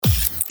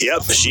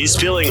Yep, she's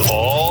spilling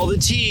all the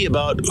tea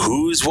about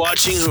who's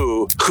watching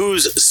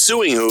who's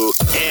suing who,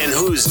 and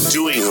who's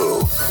doing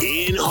who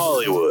in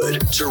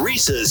Hollywood.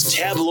 Teresa's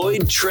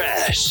tabloid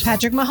trash.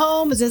 Patrick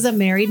Mahomes is a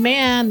married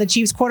man. The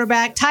Chiefs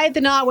quarterback tied the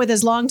knot with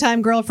his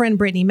longtime girlfriend,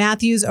 Brittany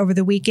Matthews, over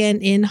the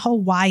weekend in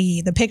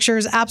Hawaii. The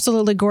picture's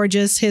absolutely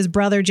gorgeous. His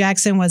brother,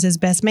 Jackson, was his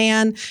best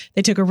man.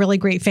 They took a really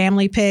great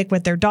family pic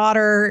with their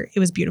daughter. It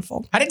was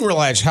beautiful. I didn't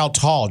realize how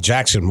tall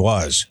Jackson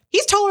was.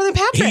 He's taller than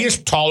Patrick. He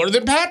is taller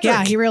than Patrick.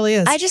 Yeah, he really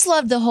is. I just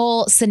love the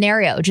whole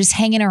scenario, just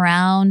hanging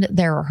around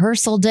their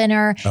rehearsal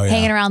dinner,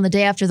 hanging around the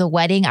day after the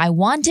wedding. I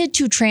wanted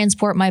to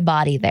transport my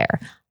body there.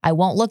 I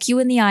won't look you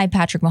in the eye,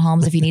 Patrick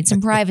Mahomes, if you need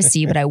some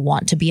privacy, but I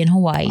want to be in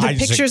Hawaii. The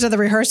pictures of the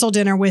rehearsal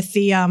dinner with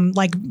the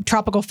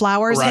tropical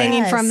flowers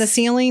hanging from the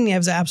ceiling, it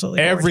was absolutely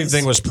gorgeous.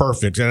 Everything was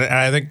perfect. And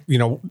I think,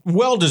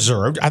 well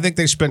deserved. I think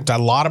they spent a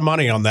lot of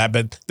money on that.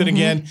 But then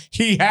again,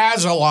 he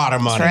has a lot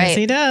of money. That's right. Yes,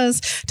 he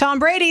does. Tom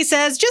Brady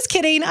says, just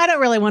kidding. I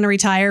don't really want to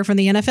retire from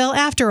the NFL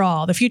after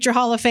all. The future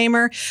Hall of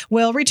Famer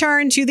will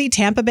return to the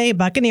Tampa Bay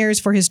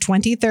Buccaneers for his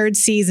 23rd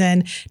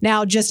season.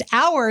 Now, just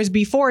hours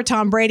before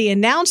Tom Brady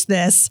announced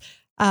this,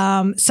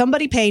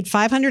 somebody paid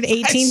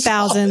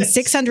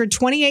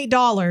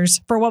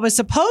 $518,628 for what was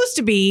supposed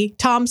to be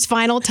Tom's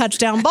final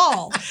touchdown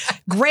ball.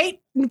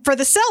 Great for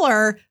the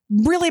seller,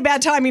 really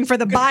bad timing for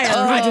the buyer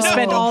who just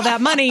spent all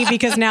that money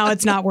because now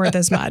it's not worth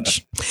as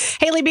much.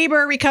 Hailey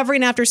Bieber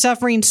recovering after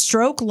suffering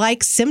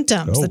stroke-like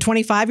symptoms. The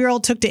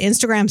 25-year-old took to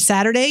Instagram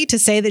Saturday to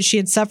say that she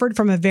had suffered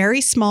from a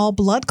very small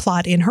blood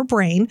clot in her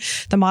brain.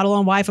 The model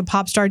and wife of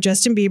pop star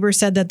Justin Bieber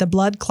said that the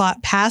blood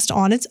clot passed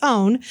on its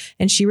own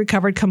and she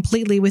recovered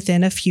completely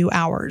within a few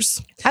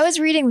hours. I was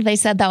reading that they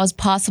said that was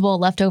possible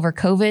leftover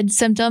COVID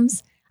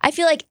symptoms. I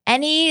feel like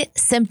any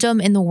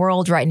symptom in the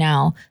world right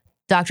now,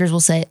 doctors will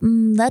say,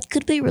 that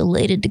could be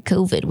related to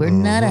COVID. We're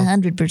not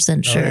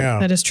 100% sure.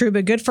 That is true,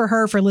 but good for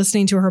her for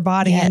listening to her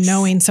body and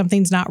knowing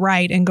something's not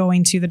right and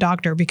going to the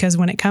doctor, because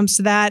when it comes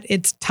to that,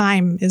 it's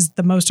time is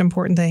the most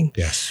important thing.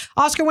 Yes.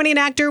 Oscar-winning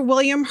actor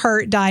William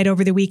Hurt died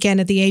over the weekend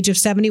at the age of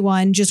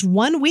 71, just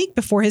 1 week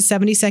before his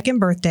 72nd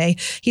birthday.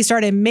 He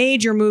starred in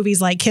major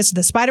movies like Kiss of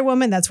the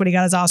Spider-Woman, that's what he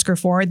got his Oscar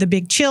for, The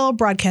Big Chill,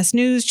 Broadcast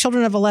News,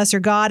 Children of a Lesser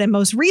God, and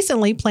most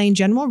recently playing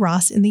General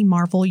Ross in the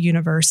Marvel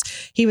Universe.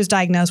 He was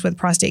diagnosed with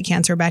prostate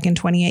cancer back in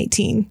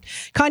 2018.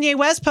 Kanye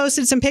West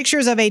posted some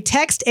pictures of a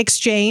text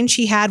exchange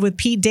he had with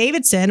Pete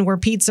Davidson, where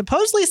Pete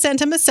supposedly sent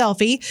him a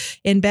selfie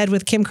in bed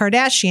with Kim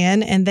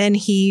Kardashian, and then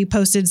he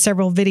posted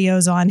several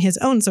videos on his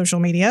own social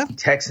media.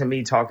 Texting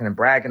me, talking and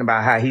bragging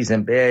about how he's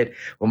in bed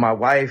with my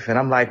wife, and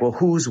I'm like, well,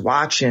 who's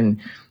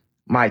watching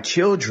my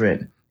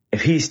children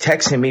if he's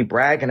texting me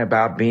bragging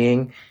about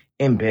being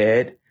in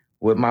bed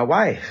with my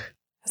wife?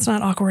 It's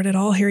not awkward at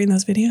all hearing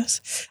those videos.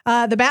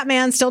 The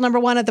Batman still number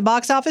one at the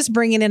box office,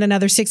 bringing in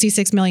another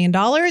 $66 million. And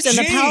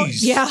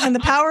the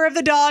Power of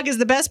the Dog is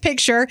the best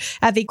picture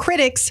at the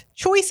Critics'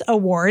 Choice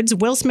Awards.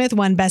 Will Smith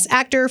won Best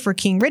Actor for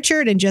King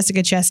Richard, and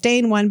Jessica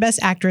Chastain won Best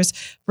Actress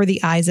for The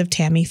Eyes of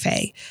Tammy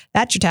Faye.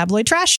 That's your tabloid trash.